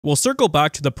We'll circle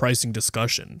back to the pricing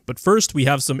discussion, but first we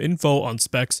have some info on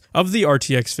specs of the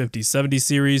RTX 5070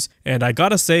 series, and I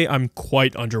gotta say I'm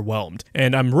quite underwhelmed,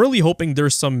 and I'm really hoping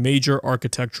there's some major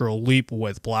architectural leap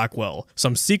with Blackwell,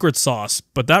 some secret sauce,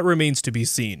 but that remains to be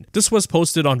seen. This was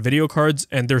posted on video cards,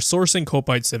 and they're sourcing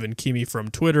Kopite7Kimi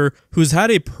from Twitter, who's had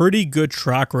a pretty good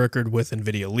track record with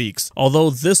Nvidia leaks,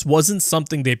 although this wasn't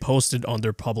something they posted on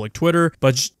their public Twitter,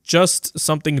 but just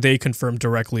something they confirmed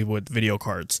directly with video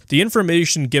cards. The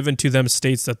information given to them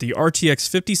states that the RTX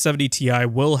 5070 Ti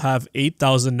will have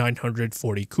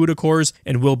 8,940 CUDA cores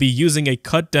and will be using a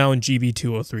cut-down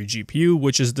GB203 GPU,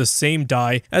 which is the same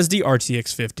die as the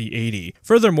RTX 5080.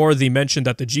 Furthermore, they mentioned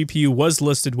that the GPU was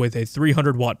listed with a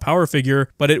 300-watt power figure,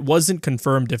 but it wasn't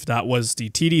confirmed if that was the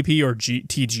TDP or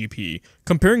TGP.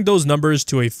 Comparing those numbers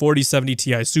to a 4070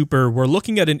 Ti Super, we're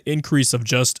looking at an increase of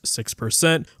just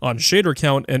 6% on shader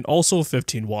count and also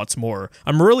 15 watts more.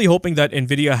 I'm really hoping that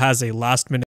Nvidia has a last-minute